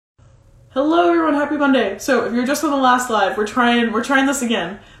Hello everyone, happy Monday. So if you're just on the last live, we're trying this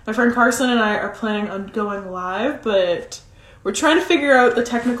again. My friend Karsyn and I are planning on going live, but we're trying to figure out the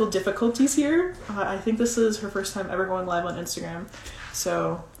technical difficulties here. I think this is her first time ever going live on Instagram.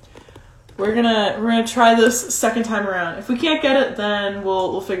 So we're gonna try this second time around. If we can't get it, then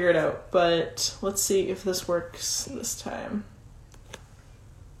we'll figure it out. But let's see if this works this time.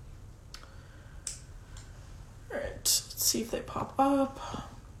 Alright, let's see if they pop up.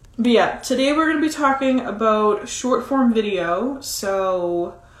 But yeah, today we're going to be talking about short form video,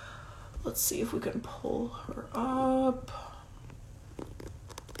 so let's see if we can pull her up. But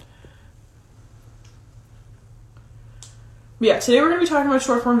yeah, today we're going to be talking about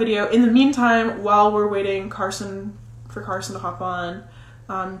short form video. In the meantime, while we're waiting for Karsyn to hop on,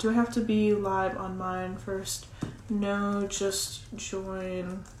 do I have to be live on mine first? No, just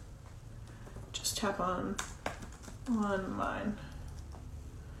join, just tap on mine.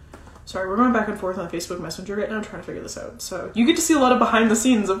 Sorry, we're going back and forth on Facebook Messenger right now trying to figure this out. So you get to see a lot of behind the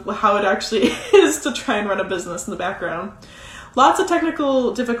scenes of how it actually is to try and run a business in the background. Lots of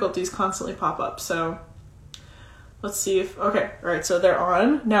technical difficulties constantly pop up. So let's see if, okay, all right, so they're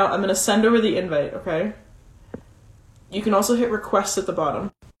on. Now I'm going to send over the invite, okay? You can also hit request at the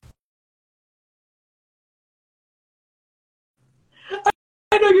bottom.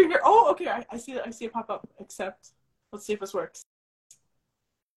 I know you're here. Oh, okay, I see it. I see it pop up. Accept. Let's see if this works.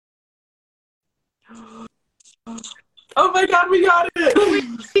 Oh my god, we got it!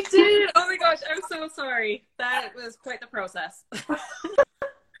 We did! Oh my gosh, I'm so sorry. That was quite the process.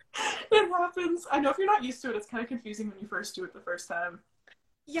 It happens. I know if you're not used to it, it's kind of confusing when you first do it the first time.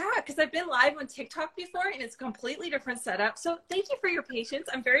 Yeah, because I've been live on TikTok before and it's a completely different setup. So thank you for your patience.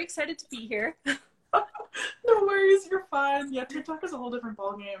 I'm very excited to be here. No worries, you're fine. Yeah, TikTok is a whole different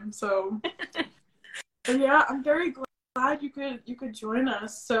ballgame. So yeah, I'm very glad you could join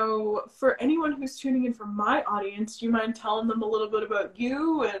us. So for anyone who's tuning in from my audience, do you mind telling them a little bit about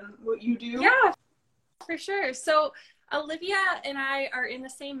you and what you do? Yeah, for sure. So Olivia and I are in the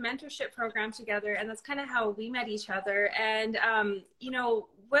same mentorship program together, and that's kind of how we met each other. And you know,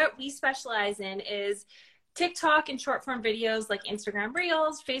 what we specialize in is TikTok and short form videos like Instagram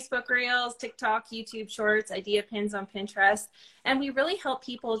Reels, Facebook Reels, TikTok, YouTube Shorts, idea pins on Pinterest. And we really help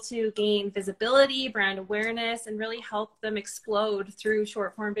people to gain visibility, brand awareness, and really help them explode through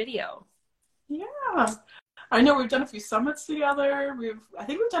short form video. Yeah. I know we've done a few summits together. I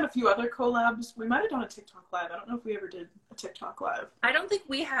think we've done a few other collabs. We might have done a TikTok live. I don't know if we ever did a TikTok live. I don't think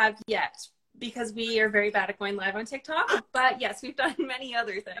we have yet, because we are very bad at going live on TikTok. But yes, we've done many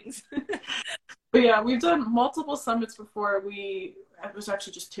other things. But yeah, we've done multiple summits before. It was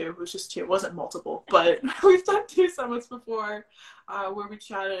actually just two. It was just two. It wasn't multiple, but we've done 2 summits before where we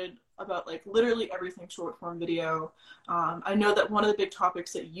chatted about like literally everything short form video. I know that one of the big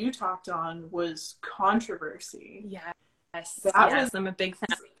topics that you talked on was controversy. Yes, I'm a big fan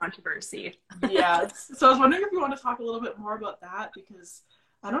of controversy. Yeah, so I was wondering if you want to talk a little bit more about that, because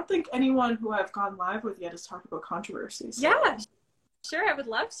I don't think anyone who I've gone live with yet has talked about controversy. So. Yeah, sure, I would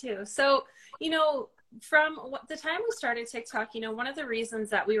love to. So, you know, from the time we started TikTok, you know, one of the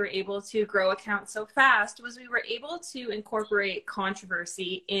reasons that we were able to grow accounts so fast was we were able to incorporate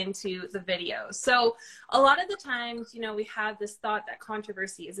controversy into the videos. So a lot of the times, you know, we have this thought that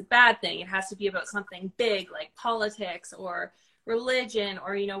controversy is a bad thing. It has to be about something big like politics or religion,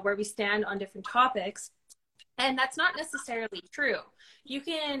 or, you know, where we stand on different topics. And that's not necessarily true. You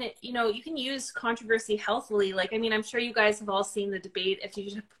can, you know, you can use controversy healthily. Like, I mean, I'm sure you guys have all seen the debate if you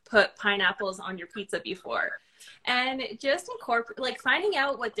should put pineapples on your pizza before. And just incorporate, like, finding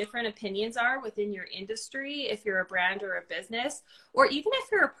out what different opinions are within your industry, if you're a brand or a business, or even if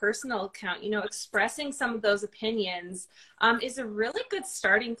you're a personal account, you know, expressing some of those opinions is a really good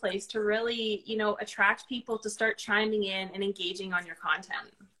starting place to really, you know, attract people to start chiming in and engaging on your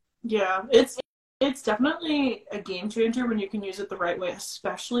content. Yeah, it's definitely a game changer when you can use it the right way,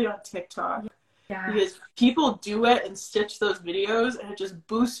 especially on TikTok. Yeah. Because people do it and stitch those videos, and it just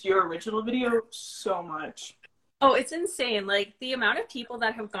boosts your original video so much. Oh, it's insane. Like, the amount of people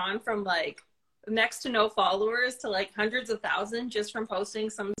that have gone from like next to no followers to like hundreds of thousands just from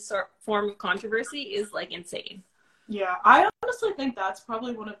posting some form of controversy is like insane. Yeah, I honestly think that's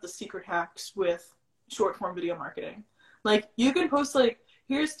probably one of the secret hacks with short form video marketing. Like, you can post like,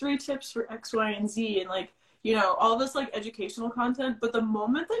 here's 3 tips for X, Y, and Z, and like, you know, all this like educational content. But the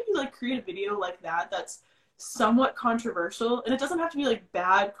moment that you like create a video like that, that's somewhat controversial, and it doesn't have to be like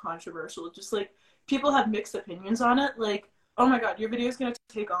bad controversial, just like people have mixed opinions on it, like, oh my god, your video is going to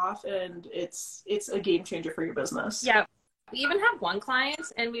take off, and it's a game changer for your business. Yeah, we even have one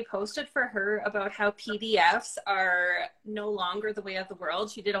client, and we posted for her about how PDFs are no longer the way of the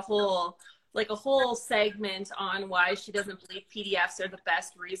world. She did a whole segment on why she doesn't believe PDFs are the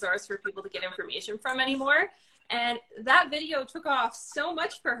best resource for people to get information from anymore. And that video took off so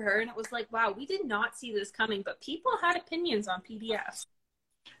much for her, and it was like, wow, we did not see this coming, but people had opinions on PDFs.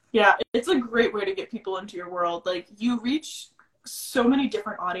 Yeah, it's a great way to get people into your world. Like, you reach so many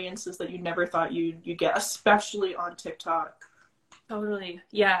different audiences that you never thought you'd get, especially on TikTok. Totally.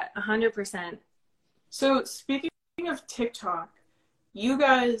 Yeah, 100%. So speaking of TikTok, you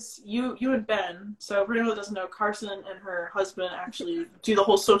guys, you and Ben, so for anyone who doesn't know, Karsyn and her husband actually do the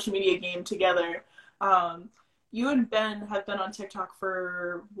whole social media game together. You and Ben have been on TikTok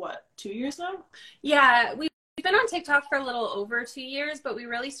for, what, 2 years now? Yeah, we've been on TikTok for a little over 2 years, but we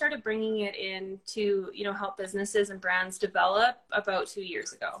really started bringing it in to, help businesses and brands develop about 2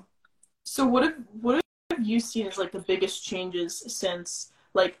 years ago. So what have you seen as like the biggest changes since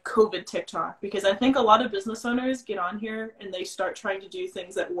like COVID TikTok? Because I think a lot of business owners get on here and they start trying to do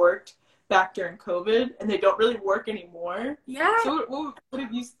things that worked back during COVID and they don't really work anymore. Yeah. So what do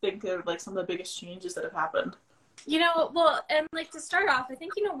you think are like some of the biggest changes that have happened? Well, and like to start off, I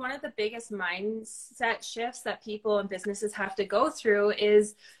think, one of the biggest mindset shifts that people and businesses have to go through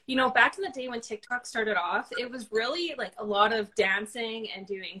is, back in the day when TikTok started off, it was really like a lot of dancing and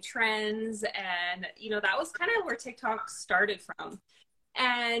doing trends. And, that was kind of where TikTok started from.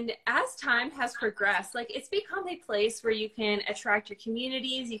 And as time has progressed, like it's become a place where you can attract your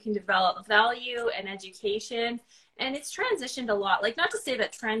communities, you can develop value and education. And it's transitioned a lot. Like, not to say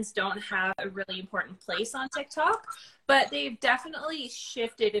that trends don't have a really important place on TikTok, but they've definitely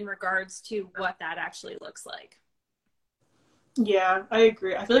shifted in regards to what that actually looks like. Yeah, I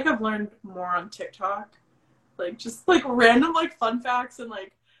agree. I feel like I've learned more on TikTok, like just like random like fun facts and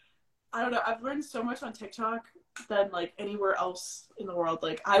like, I don't know, I've learned so much on TikTok than like anywhere else in the world.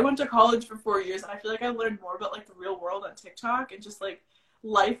 Like, I went to college for 4 years and I feel like I learned more about like the real world on TikTok and just like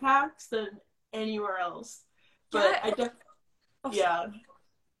life hacks than anywhere else. But yeah.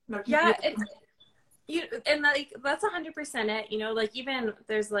 No, yeah, and like that's 100% it. Like even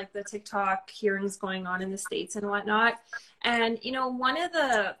there's like the TikTok hearings going on in the States and whatnot, and one of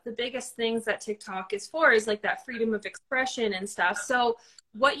the biggest things that TikTok is for is like that freedom of expression and stuff. So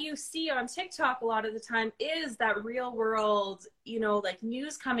what you see on TikTok a lot of the time is that real world, like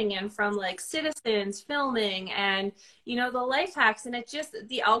news coming in from like citizens filming and, the life hacks. And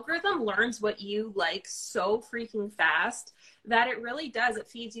the algorithm learns what you like so freaking fast that it really does. It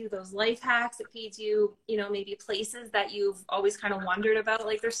feeds you those life hacks. It feeds you, maybe places that you've always kind of wondered about.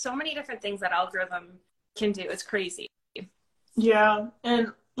 Like there's so many different things that algorithm can do. It's crazy. Yeah.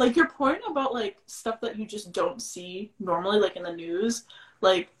 And like your point about like stuff that you just don't see normally, like in the news,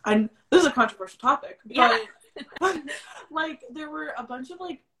 like this is a controversial topic, but like there were a bunch of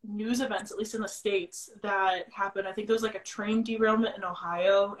like news events, at least in the States, that happened. I think there was like a train derailment in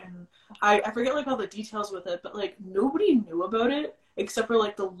Ohio, and I forget like all the details with it, but like nobody knew about it except for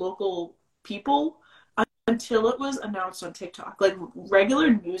like the local people until it was announced on TikTok. Like regular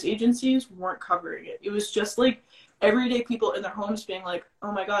news agencies weren't covering it. It was just like everyday people in their homes being like,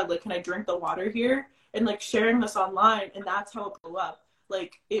 oh my God, like, can I drink the water here? And like sharing this online, and that's how it blew up.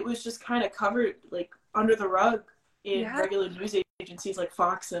 Like, it was just kind of covered, like, under the rug in regular news agencies like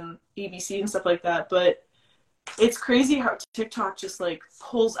Fox and ABC and stuff like that. But it's crazy how TikTok just, like,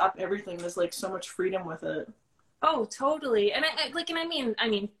 pulls up everything. There's, like, so much freedom with it. Oh, totally. And I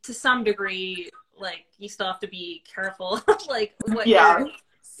mean, to some degree, like, you still have to be careful, like, what you're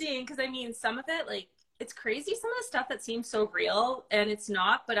seeing. Because, I mean, some of it, like, it's crazy. Some of the stuff that seems so real, and it's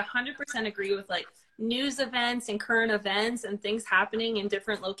not. But 100% agree with, like, news events and current events and things happening in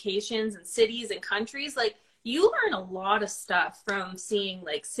different locations and cities and countries. Like, you learn a lot of stuff from seeing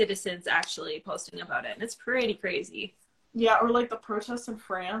like citizens actually posting about it, and it's pretty crazy. Yeah, or like the protests in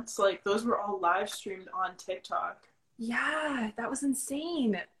France, like those were all live streamed on TikTok. Yeah, that was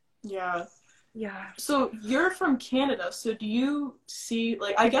insane. Yeah. So you're from Canada, so do you see,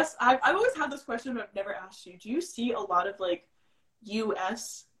 like, I guess I've always had this question but I've never asked you, do you see a lot of like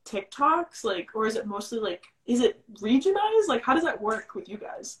US TikToks, like, or is it mostly like, is it regionalized? Like, how does that work with you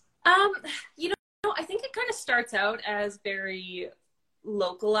guys? I think it kind of starts out as very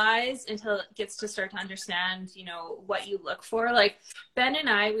localized until it gets to start to understand, what you look for. Like Ben and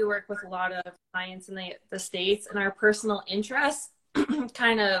I, we work with a lot of clients in the States, and our personal interests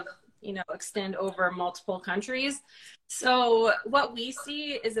kind of, extend over multiple countries. So what we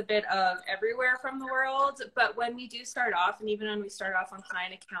see is a bit of everywhere from the world, but when we do start off, and even when we start off on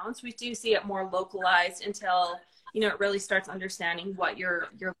client accounts, we do see it more localized until, it really starts understanding what you're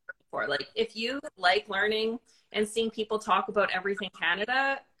looking for. Like if you like learning, and seeing people talk about everything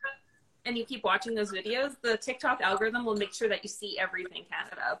Canada, and you keep watching those videos, the TikTok algorithm will make sure that you see everything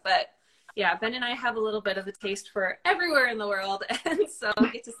Canada. But yeah, Ben and I have a little bit of a taste for everywhere in the world, and so I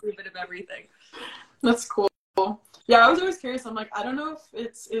get to see a bit of everything. That's cool. Yeah, I was always curious. I'm like, I don't know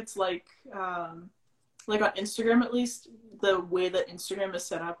if it's like on Instagram, at least, the way that Instagram is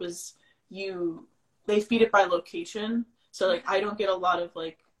set up is they feed it by location. So like I don't get a lot of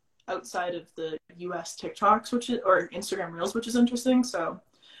like outside of the US TikToks, or Instagram Reels, which is interesting. So,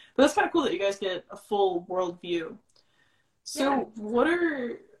 but that's kind of cool that you guys get a full world view. So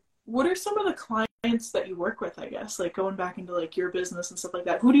yeah. What are some of the clients that you work with, I guess, like going back into like your business and stuff like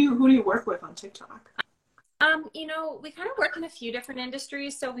that? Who do you work with on TikTok? We kind of work in a few different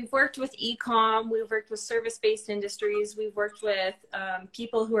industries. So we've worked with e-com, we've worked with service-based industries, we've worked with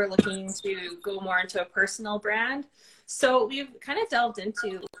people who are looking to go more into a personal brand. So we've kind of delved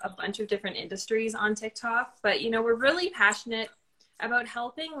into a bunch of different industries on TikTok, but, we're really passionate about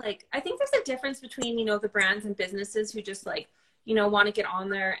helping. Like, I think there's a difference between, the brands and businesses who just like, want to get on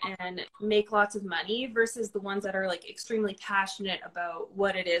there and make lots of money versus the ones that are like extremely passionate about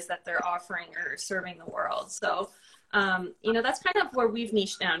what it is that they're offering or serving the world. So, that's kind of where we've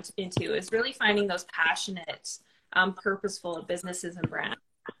niched down into, is really finding those passionate, purposeful businesses and brands.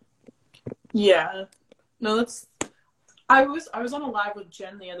 Yeah, no, I was on a live with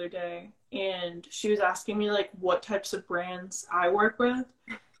Jen the other day, and she was asking me like what types of brands I work with,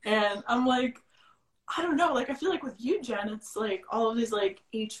 and I'm like, I don't know, like I feel like with you, Jen, it's like all of these like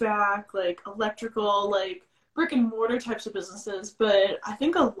HVAC, like electrical, like brick and mortar types of businesses, but I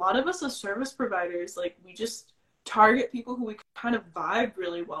think a lot of us as service providers, like we just target people who we kind of vibe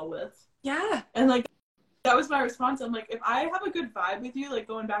really well with. Yeah. And like that was my response. I'm like, if I have a good vibe with you, like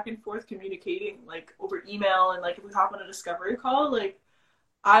going back and forth communicating like over email, and like if we hop on a discovery call, like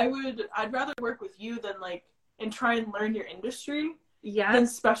I'd rather work with you than like and try and learn your industry. Yeah. Than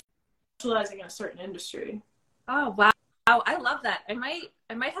specializing in a certain industry. Oh wow. I love that. I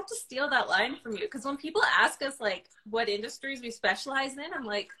might have to steal that line from you, because when people ask us like what industries we specialize in, I'm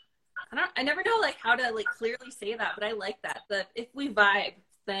like, I never know like how to like clearly say that, but I like that if we vibe,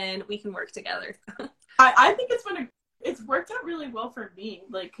 then we can work together. I think it's worked out really well for me,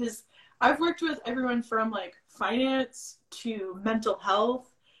 like, because I've worked with everyone from like finance to mental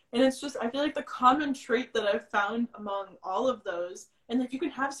health, and it's just, I feel like the common trait that I've found among all of those, and like you can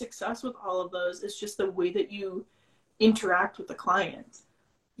have success with all of those, is just the way that you interact with the client.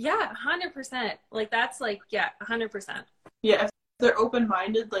 Yeah, 100%. Like that's like, yeah, 100%. Yeah, if they're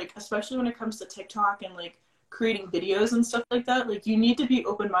open-minded, like especially when it comes to TikTok and like creating videos and stuff like that, like you need to be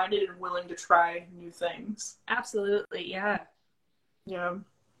open-minded and willing to try new things. Absolutely. Yeah. Yeah.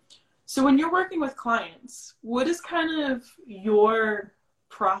 So when you're working with clients, what is kind of your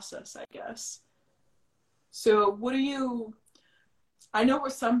process, I guess? So I know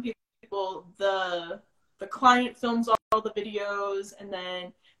with some people, the client films all the videos and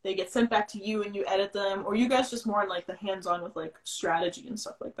then they get sent back to you and you edit them, or you guys just more like the hands-on with like strategy and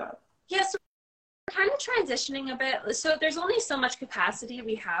stuff like that? Yeah, so we're kind of transitioning a bit. So there's only so much capacity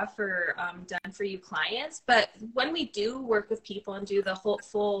we have for done for you clients, but when we do work with people and do the whole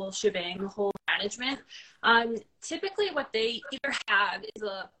full shebang, the whole management, typically what they either have is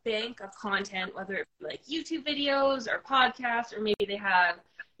a bank of content, whether it be like YouTube videos or podcasts, or maybe they have,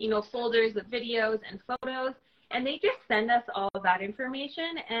 folders of videos and photos, and they just send us all of that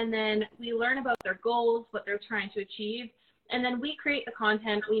information, and then we learn about their goals, what they're trying to achieve, and then we create the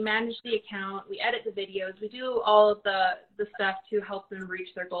content, we manage the account, we edit the videos, we do all of the stuff to help them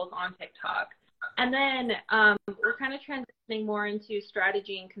reach their goals on TikTok. And then we're kind of transitioning more into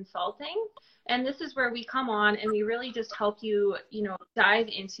strategy and consulting. And this is where we come on and we really just help you, dive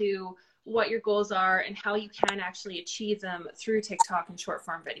into what your goals are and how you can actually achieve them through TikTok and short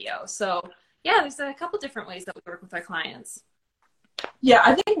form video. So yeah, there's a couple different ways that we work with our clients. Yeah,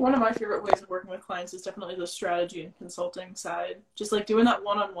 I think one of my favorite ways of working with clients is definitely the strategy and consulting side. Just like doing that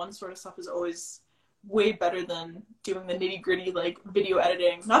one-on-one sort of stuff is always way better than doing the nitty-gritty like video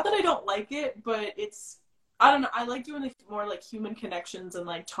editing. Not that I don't like it, but I don't know, I like doing the more like human connections and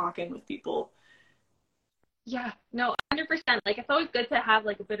like talking with people. Yeah, no, 100%. Like it's always good to have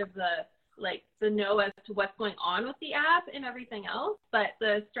like a bit of the know as to what's going on with the app and everything else, but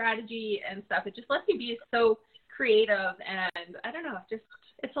the strategy and stuff, it just lets you be so creative, and I don't know,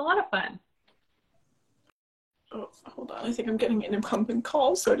 it's a lot of fun. Oh, hold on, I think I'm getting an incoming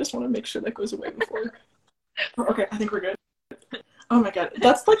call, so I just want to make sure that goes away before. Okay, I think we're good. Oh my god,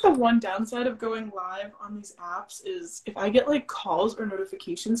 that's like the one downside of going live on these apps, is if I get like calls or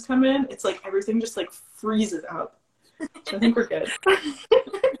notifications come in, it's like everything just like freezes up. So I think we're good.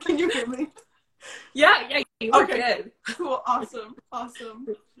 Can you hear me? Yeah, we're Okay, good. cool, awesome. All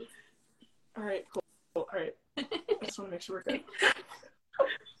right, cool. All right. I just want to make sure we're good.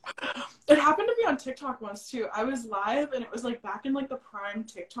 It happened to me on TikTok once too. I was live and it was like back in like the prime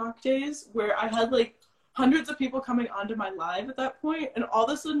TikTok days where I had like hundreds of people coming onto my live at that point, and all of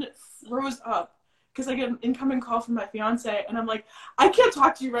a sudden it froze up because I get an incoming call from my fiance and I'm like, I can't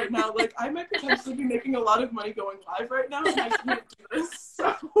talk to you right now. Like I might potentially be making a lot of money going live right now and I can't do this.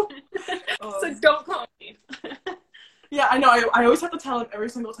 So Don't call me. yeah, I know. I always have to tell him every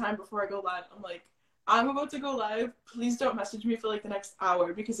single time before I go live. I'm like, I'm about to go live. Please don't message me for like the next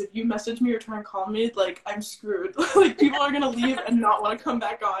hour because if you message me or try and call me, like I'm screwed. Like people are gonna leave and not want to come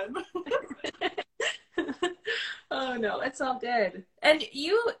back on. Oh no, it's all good. And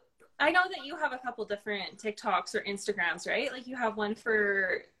I know that you have a couple different TikToks or Instagrams, right? Like you have one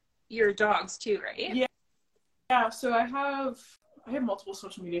for your dogs too, right? Yeah. Yeah. So I have multiple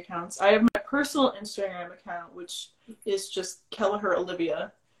social media accounts. I have my personal Instagram account, which is just Kelleher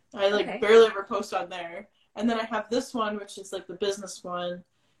Olivia. I like barely ever post on there. And then I have this one, which is like the business one.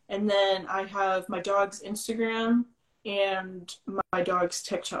 And then I have my dog's Instagram and my dog's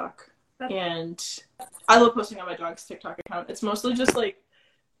TikTok. And I love posting on my dog's TikTok account. It's mostly just like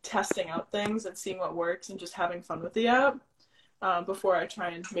testing out things and seeing what works and just having fun with the app before I try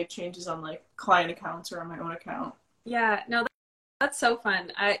and make changes on like client accounts or on my own account. Yeah, no, that's so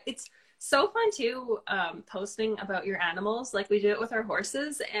fun. It's so fun too, posting about your animals. Like we do it with our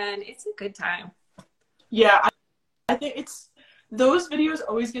horses and it's a good time. Yeah, I think those videos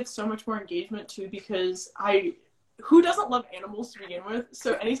always get so much more engagement too because who doesn't love animals to begin with?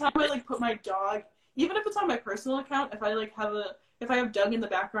 So anytime I like put my dog, even if it's on my personal account, if I have Doug in the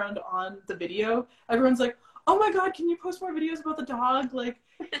background on the video, everyone's like, oh my god, can you post more videos about the dog? Like,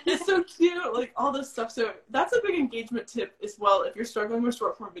 he's so cute, like all this stuff. So that's a big engagement tip as well. If you're struggling with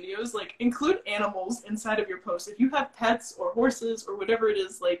short form videos, like include animals inside of your posts. If you have pets or horses or whatever it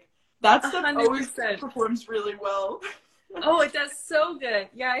is, like that stuff 100%. Always performs really well. Oh, it does so good.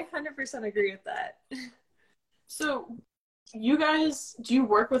 Yeah, I 100% agree with that. So you guys, do you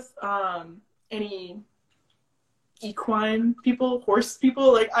work with any equine people, horse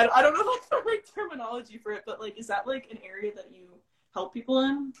people? Like I don't know like the right terminology for it, but like is that like an area that you help people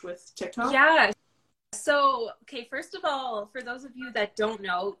in with TikTok? Yeah. So, okay, first of all, for those of you that don't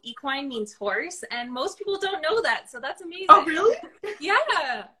know, equine means horse, and most people don't know that, so that's amazing. Oh, really?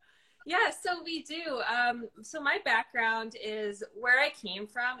 Yeah. Yeah, so we do. So my background is where I came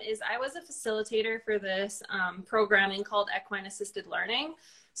from is I was a facilitator for this programming called Equine Assisted Learning.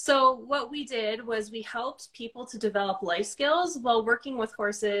 So what we did was we helped people to develop life skills while working with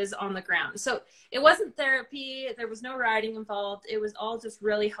horses on the ground. So it wasn't therapy, there was no riding involved. It was all just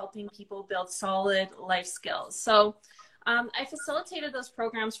really helping people build solid life skills. So I facilitated those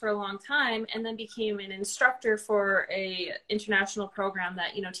programs for a long time and then became an instructor for a international program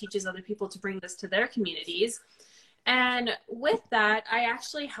that, you know, teaches other people to bring this to their communities. And with that, I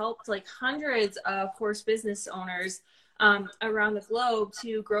actually helped like hundreds of horse business owners around the globe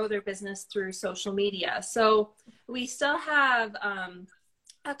to grow their business through social media. So we still have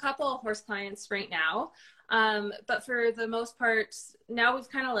a couple of horse clients right now. But for the most part, now we've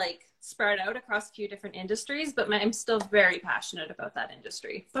kind of like spread out across a few different industries, but I'm still very passionate about that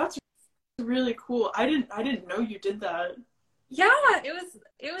industry. That's really cool. I didn't know you did that. Yeah,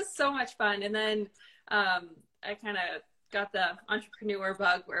 it was so much fun. And then I kind of got the entrepreneur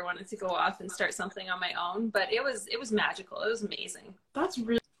bug where I wanted to go off and start something on my own, but it was magical. It was amazing. That's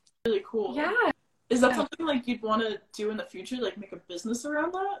really, really cool. Yeah. Is that something like you'd want to do in the future, like make a business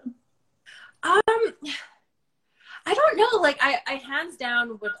around that? I don't know. Like I hands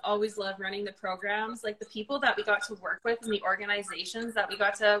down would always love running the programs. Like the people that we got to work with and the organizations that we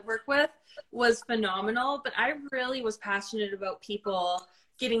got to work with was phenomenal. But I really was passionate about people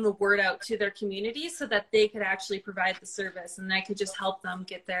getting the word out to their communities so that they could actually provide the service and I could just help them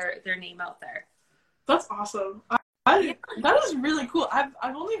get their name out there. That's awesome. That is really cool. I've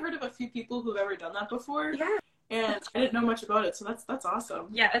only heard of a few people who've ever done that before. Yeah. And I didn't know much about it. So that's awesome.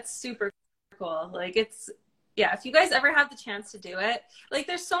 Yeah, it's super cool. Like yeah, if you guys ever have the chance to do it, like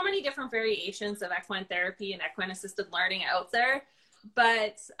there's so many different variations of equine therapy and equine assisted learning out there.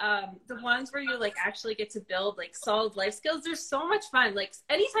 But the ones where you like actually get to build like solid life skills, they're so much fun. Like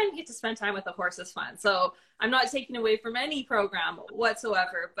anytime you get to spend time with a horse is fun. So I'm not taking away from any program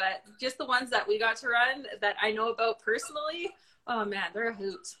whatsoever, but just the ones that we got to run that I know about personally, oh man, they're a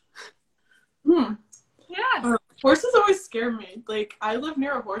hoot. Yeah. Horses always scare me. Like I live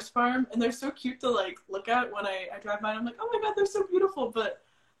near a horse farm and they're so cute to like look at when I drive by and I'm like, oh my god, they're so beautiful. But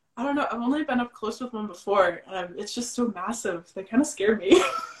I don't know. I've only been up close with one before. And it's just so massive. They kind of scare me.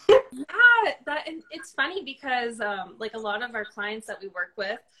 Yeah, and it's funny because like a lot of our clients that we work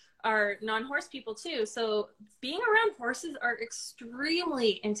with are non-horse people too. So being around horses are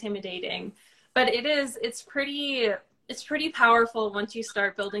extremely intimidating, but it's pretty powerful once you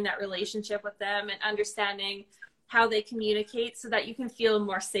start building that relationship with them and understanding how they communicate so that you can feel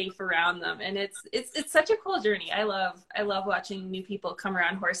more safe around them. And it's such a cool journey. I love watching new people come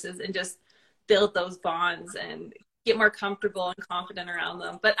around horses and just build those bonds and get more comfortable and confident around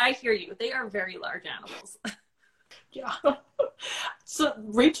them. But I hear you. They are very large animals. Yeah. So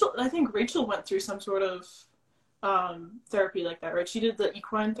I think Rachel went through some sort of therapy like that, right? She did the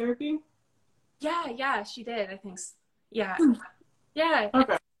equine therapy. Yeah, she did. I think. Yeah. Hmm. Yeah.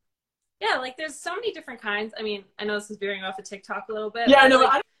 Okay. Yeah, like there's so many different kinds. I mean, I know this is veering off of TikTok a little bit. Yeah, I know. Like,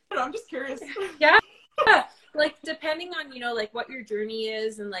 I don't know. I'm just curious. yeah. Like depending on, like what your journey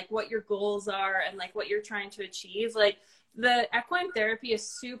is and like what your goals are and like what you're trying to achieve, like the equine therapy is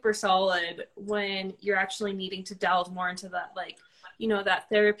super solid when you're actually needing to delve more into that, like, that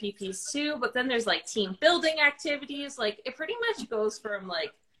therapy piece too. But then there's like team building activities. Like it pretty much goes from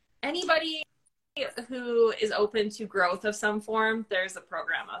like anybody who is open to growth of some form, there's a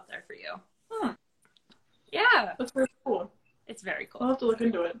program out there for you. Yeah. That's very cool. It's very cool. I'll have to look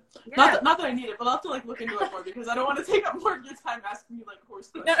into it. Yeah. Not that I need it, but I'll have to like look into it more because I don't want to take up more of your time asking you like horse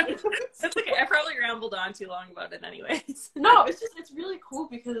questions. That's okay. I probably rambled on too long about it anyways. No, it's really cool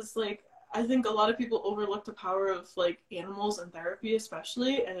because like I think a lot of people overlook the power of like animals and therapy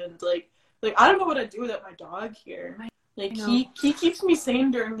especially, and like I don't know what I'd do without my dog here. Like he keeps me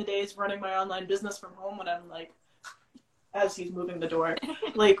sane during the days running my online business from home when I'm like, as he's moving the door,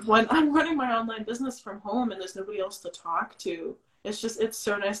 like when I'm running my online business from home and there's nobody else to talk to, it's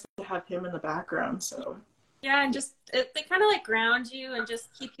so nice to have him in the background. So yeah, and just they kind of like ground you and just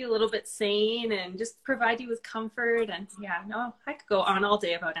keep you a little bit sane and just provide you with comfort. And yeah, no, I could go on all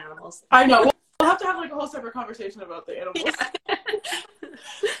day about animals. I know we'll have to have like a whole separate conversation about the animals. Yeah.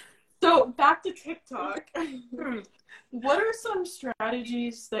 So back to TikTok. What are some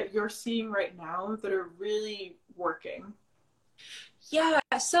strategies that you're seeing right now that are really working? Yeah,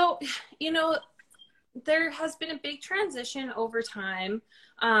 so, there has been a big transition over time.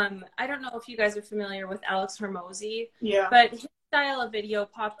 I don't know if you guys are familiar with Alex Hormozy, Yeah. but his style of video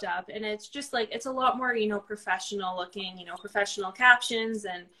popped up and it's just like, it's a lot more, professional looking, professional captions,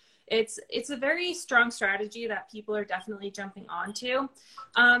 and it's a very strong strategy that people are definitely jumping onto.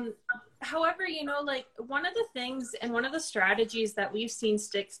 However, like one of the things and one of the strategies that we've seen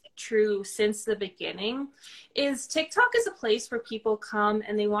stick true since the beginning is TikTok is a place where people come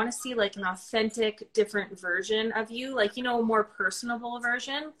and they want to see like an authentic, different version of you, like, a more personable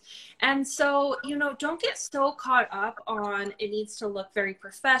version. And so, don't get so caught up on it needs to look very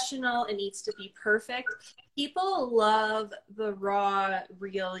professional. It needs to be perfect. People love the raw,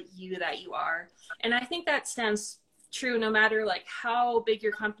 real you that you are. And I think that stands true no matter like how big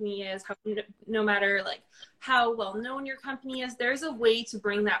your company is, no matter like how well known your company is, there's a way to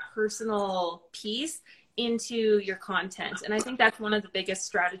bring that personal piece into your content. And I think that's one of the biggest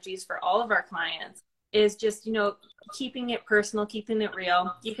strategies for all of our clients is just, keeping it personal, keeping it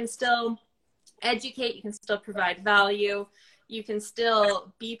real. You can still educate, you can still provide value, you can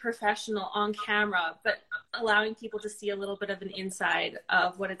still be professional on camera, but allowing people to see a little bit of an inside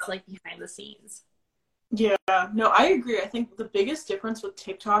of what it's like behind the scenes. Yeah, no, I agree. I think the biggest difference with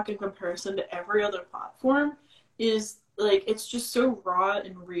TikTok in comparison to every other platform is like it's just so raw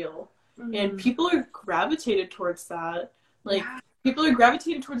and real. Mm-hmm. And people are gravitated towards that. Like people are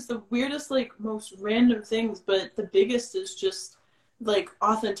gravitated towards the weirdest, like most random things, but the biggest is just like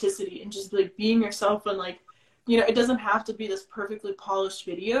authenticity and just like being yourself, and like, it doesn't have to be this perfectly polished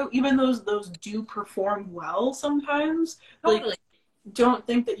video, even those do perform well sometimes. Totally. Like, don't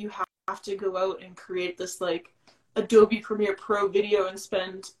think that you have to go out and create this like Adobe Premiere Pro video and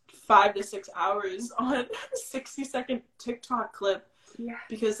spend 5 to 6 hours on a 60-second TikTok clip. Yeah.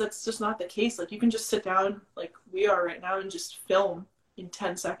 Because that's just not the case. Like you can just sit down like we are right now and just film in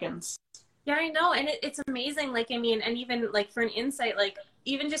 10 seconds. Yeah, I know. And it's amazing. Like, I mean, and even like for an insight, like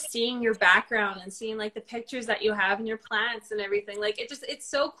even just seeing your background and seeing like the pictures that you have and your plants and everything, like it's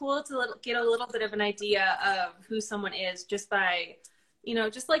so cool to get a little bit of an idea of who someone is just by,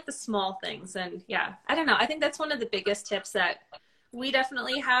 just like the small things. And yeah, I don't know. I think that's one of the biggest tips that we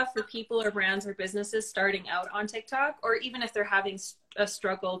definitely have for people or brands or businesses starting out on TikTok, or even if they're having a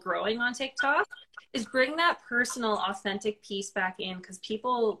struggle growing on TikTok, is bring that personal, authentic piece back in because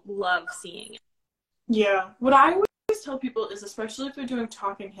people love seeing it. Yeah. What I always tell people is, especially if they're doing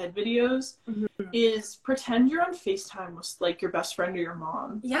talking head videos, is pretend you're on FaceTime with like your best friend or your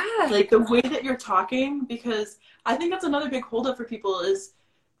mom. Yeah. Like the way that you're talking, because I think that's another big holdup for people is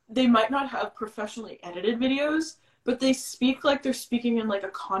they might not have professionally edited videos, but they speak like they're speaking in like a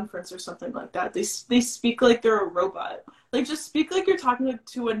conference or something like that. They speak like they're a robot. Like, just speak like you're talking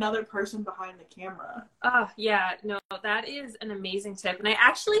to another person behind the camera. Oh, yeah, no, that is an amazing tip. And I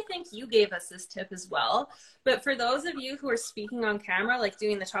actually think you gave us this tip as well. But for those of you who are speaking on camera, like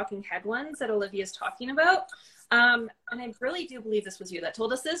doing the talking head ones that Olivia's talking about, and I really do believe this was you that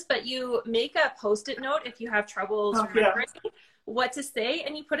told us this, but you make a Post-it note if you have troubles remembering what to say,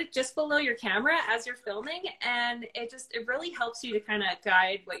 and you put it just below your camera as you're filming, and it really helps you to kind of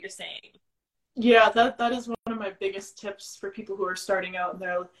guide what you're saying. Yeah, that is one of my biggest tips for people who are starting out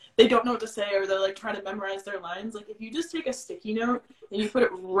and they don't know what to say, or they're like trying to memorize their lines. Like, if you just take a sticky note and you put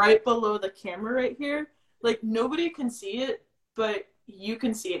it right below the camera right here, like, nobody can see it, but you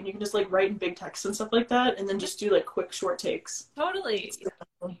can see it, and you can just like write in big text and stuff like that, and then just do like quick short takes. Totally.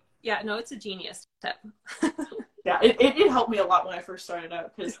 Yeah, no, it's a genius tip. Yeah, it helped me a lot when I first started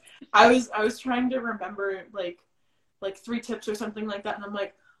out, because I was trying to remember like 3 tips or something like that, and I'm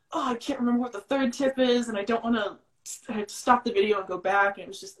like, oh, I can't remember what the 3rd tip is, and I don't want to. I had to stop the video and go back, and it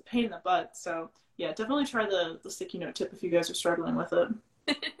was just a pain in the butt. So yeah, definitely try the sticky note tip if you guys are struggling with it.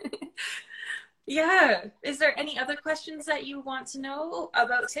 Yeah. Is there any other questions that you want to know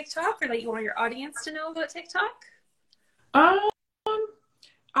about TikTok, or that you want your audience to know about TikTok? I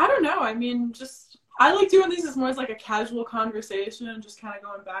don't know. I mean, I like doing these as more as like a casual conversation and just kind of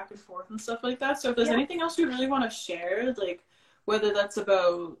going back and forth and stuff like that. So if there's anything else you really want to share, like whether that's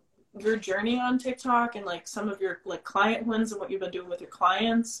about your journey on TikTok and like some of your like client wins and what you've been doing with your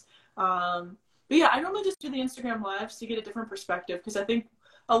clients. But yeah, I normally just do the Instagram lives to get a different perspective, because I think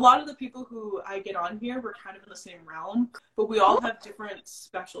a lot of the people who I get on here, we're kind of in the same realm, but we all have different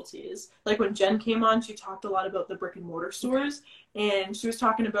specialties. Like when Jen came on, she talked a lot about the brick and mortar stores, and she was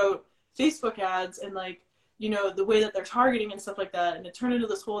talking about Facebook ads and like, you know, the way that they're targeting and stuff like that, and it turned into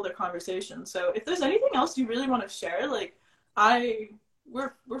this whole other conversation. So if there's anything else you really want to share, like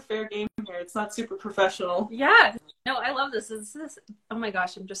we're fair game here. It's not super professional. Yeah, no, I love this. Oh my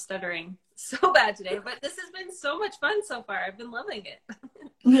gosh, I'm just stuttering so bad today, but this has been so much fun so far. I've been loving it.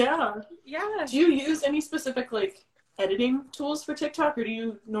 Yeah. Yeah. Do you use any specific like editing tools for TikTok, or do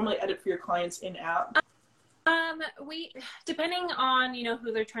you normally edit for your clients in app? We, depending on, you know,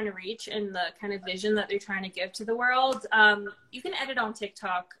 who they're trying to reach and the kind of vision that they're trying to give to the world, you can edit on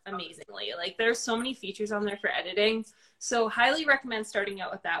TikTok amazingly. Like, there's so many features on there for editing. So highly recommend starting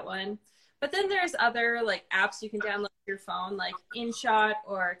out with that one. But then there's other like apps you can download to your phone, like InShot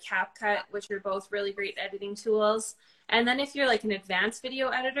or CapCut, which are both really great editing tools. And then if you're like an advanced video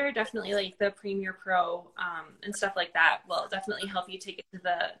editor, definitely like the Premiere Pro and stuff like that will definitely help you take it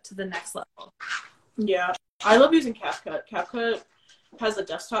to the next level. Yeah, I love using CapCut. CapCut has a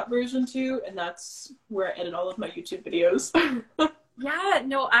desktop version too, and that's where I edit all of my YouTube videos. Yeah,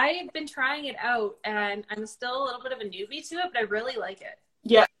 no, I've been trying it out, and I'm still a little bit of a newbie to it, but I really like it.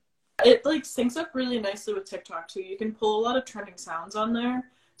 Yeah, it like syncs up really nicely with TikTok too. You can pull a lot of trending sounds on there.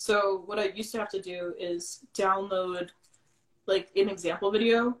 So what I used to have to do is download like an example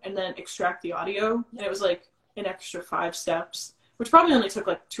video and then extract the audio, and it was like an extra 5 steps, which probably only took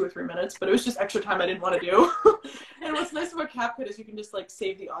like 2 or 3 minutes, but it was just extra time I didn't want to do. And what's nice about CapCut is you can just like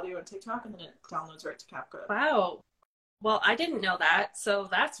save the audio in TikTok, and then it downloads right to CapCut. Wow. Well, I didn't know that, so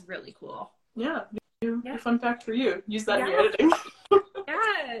that's really cool. Yeah, a fun fact for you. Use that in your editing.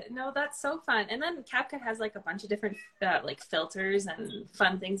 Yeah, no, that's so fun. And then CapCut has like a bunch of different like filters and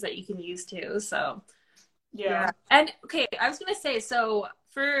fun things that you can use too. So yeah. And okay, I was gonna say, so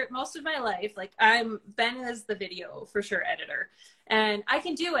for most of my life, like Ben is the video for sure editor, and I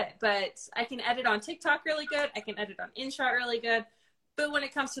can do it, but I can edit on TikTok really good. I can edit on InShot really good. But when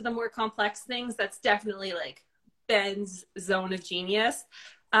it comes to the more complex things, that's definitely like Ben's zone of genius.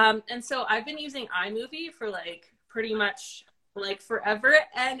 And so I've been using iMovie for like pretty much like forever,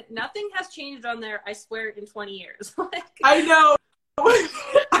 and nothing has changed on there, I swear, in 20 years. Like, I know.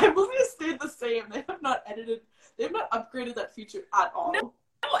 iMovie has stayed the same. They have not upgraded that feature at all. No,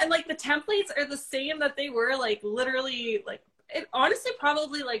 and like the templates are the same that they were like literally like it honestly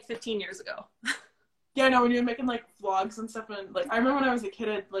probably like 15 years ago. Yeah, I know, when you're making like vlogs and stuff, and like I remember when I was a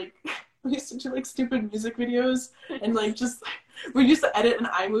kid, like we used to do like stupid music videos, and like just we used to edit in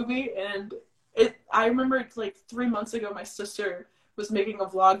iMovie, and I remember like 3 months ago my sister was making a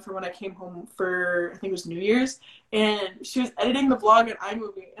vlog for when I came home for, I think it was New Year's, and she was editing the vlog in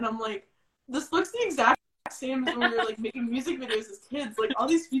iMovie, and I'm like, this looks the exact same as when we were like making music videos as kids. Like, all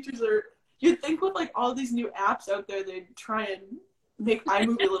these features are, you'd think with like all these new apps out there they'd try and make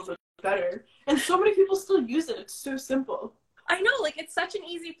iMovie a little bit better, and so many people still use it. It's so simple. I know, like, it's such an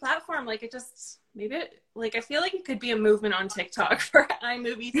easy platform. Like, it just, maybe it, like, I feel like it could be a movement on TikTok for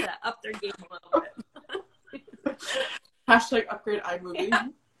iMovie to up their game a little bit. Hashtag upgrade iMovie. Yeah.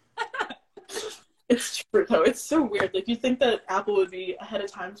 It's true though. It's so weird. Like, you think that Apple would be ahead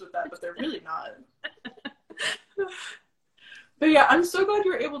of times with that, but they're really not. But yeah, I'm so glad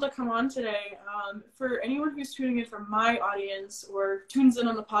you were able to come on today. For anyone who's tuning in from my audience or tunes in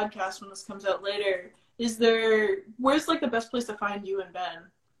on the podcast when this comes out later, where's like the best place to find you and Ben?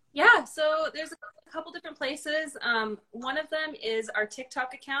 Yeah, so there's a couple different places. One of them is our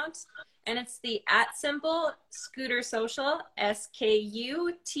TikTok account, and it's the @ Skuter Social,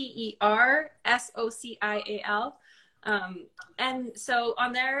 SKUTERSOCIAL. And so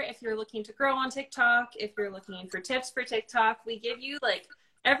on there, if you're looking to grow on TikTok, if you're looking for tips for TikTok, we give you like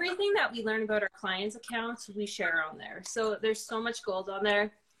everything that we learn about our clients' accounts, we share on there. So there's so much gold on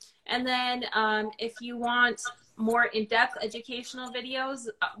there. And then if you want more in-depth educational videos,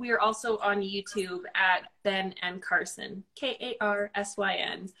 we are also on YouTube at Ben and Karsyn,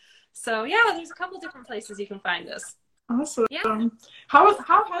 Karsyn. So yeah, there's a couple different places you can find us. Awesome. Yeah. How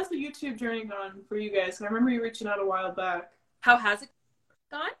has the YouTube journey gone for you guys? I remember you reaching out a while back. How has it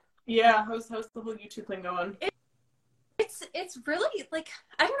gone? Yeah, how's the whole YouTube thing going? It's really, like,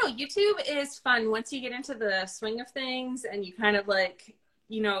 I don't know, YouTube is fun once you get into the swing of things and you kind of like,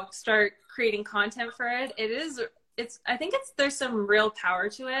 you know, start creating content for it. I think there's some real power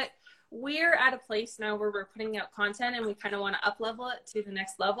to it. We're at a place now where we're putting out content and we kind of want to up-level it to the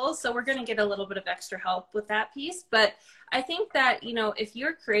next level. So we're going to get a little bit of extra help with that piece. But I think that, you know, if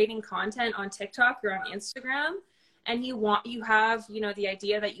you're creating content on TikTok or on Instagram and you have, you know, the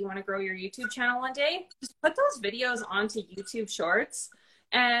idea that you want to grow your YouTube channel one day, just put those videos onto YouTube Shorts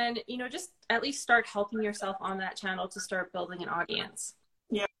and, you know, just at least start helping yourself on that channel to start building an audience.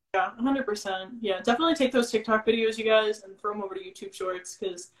 Yeah, 100%. Yeah, definitely take those TikTok videos, you guys, and throw them over to YouTube Shorts,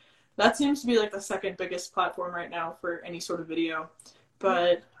 because that seems to be like the second biggest platform right now for any sort of video.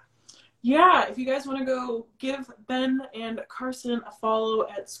 But yeah, if you guys want to go give Ben and Karsyn a follow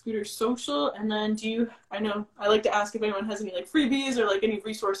at Skuter Social, and then I know I like to ask if anyone has any like freebies or like any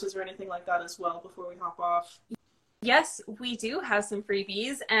resources or anything like that as well before we hop off. Yes, we do have some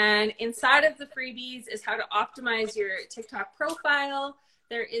freebies, and inside of the freebies is how to optimize your TikTok profile.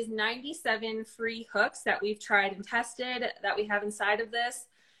 There is 97 free hooks that we've tried and tested that we have inside of this.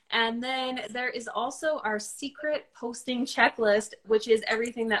 And then there is also our secret posting checklist, which is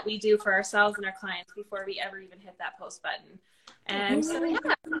everything that we do for ourselves and our clients before we ever even hit that post button. And so, yeah.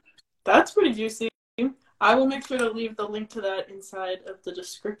 That's pretty juicy. I will make sure to leave the link to that inside of the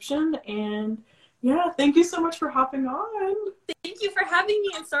description. And yeah, thank you so much for hopping on. Thank you for having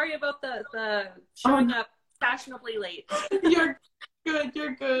me, and sorry about the showing up fashionably late. You're good.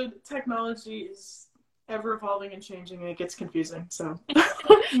 You're good. Technology is ever evolving and changing, and it gets confusing. So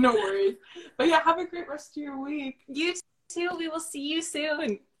no worries. But yeah, have a great rest of your week. You too. We will see you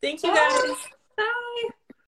soon. Thank you guys. Bye.